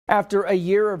After a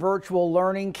year of virtual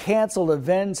learning, canceled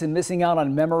events, and missing out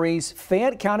on memories,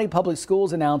 Fayette County Public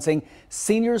Schools announcing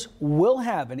seniors will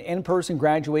have an in-person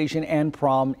graduation and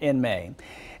prom in May.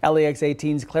 LEX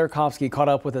 18's Claire Kopsky caught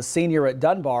up with a senior at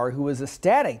Dunbar who was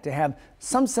ecstatic to have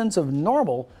some sense of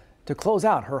normal to close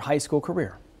out her high school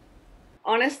career.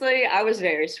 Honestly, I was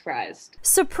very surprised.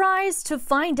 Surprised to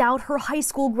find out her high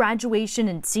school graduation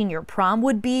and senior prom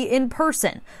would be in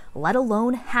person, let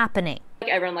alone happening.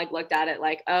 Everyone looked at it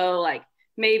like, oh,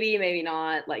 maybe, maybe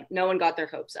not. No one got their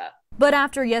hopes up. But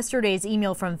after yesterday's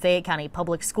email from Fayette County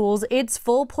Public Schools, it's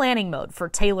full planning mode for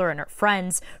Taylor and her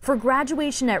friends for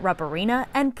graduation at Rupp Arena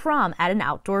and prom at an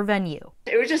outdoor venue.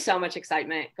 It was just so much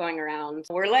excitement going around.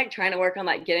 We're trying to work on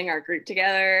getting our group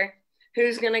together.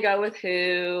 Who's going to go with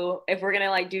who, if we're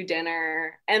going to do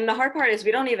dinner. And the hard part is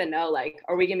we don't even know,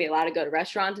 are we going to be allowed to go to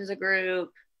restaurants as a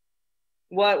group?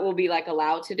 What we'll be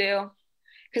allowed to do?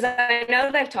 Because I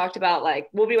know they've talked about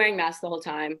we'll be wearing masks the whole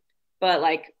time, but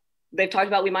they've talked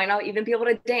about we might not even be able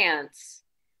to dance.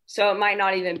 So it might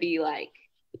not even be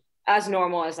as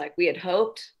normal as we had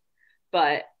hoped,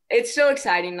 but it's still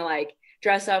exciting to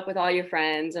dress up with all your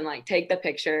friends and take the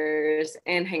pictures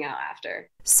and hang out after.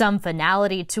 Some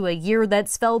finality to a year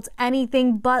that's felt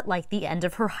anything but like the end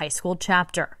of her high school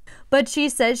chapter. But she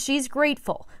says she's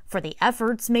grateful for the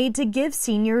efforts made to give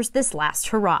seniors this last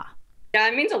hurrah. Yeah,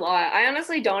 it means a lot. I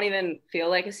honestly don't even feel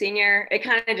like a senior. It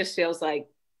kind of just feels like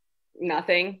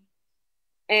nothing.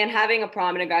 And having a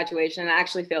prom and a graduation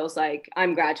actually feels like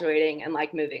I'm graduating and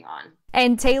moving on.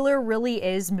 And Taylor really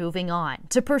is moving on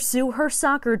to pursue her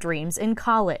soccer dreams in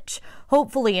college,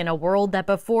 hopefully in a world that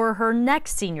before her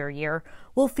next senior year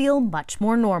will feel much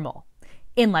more normal.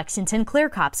 In Lexington, Claire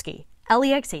Kopsky,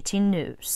 LEX 18 News.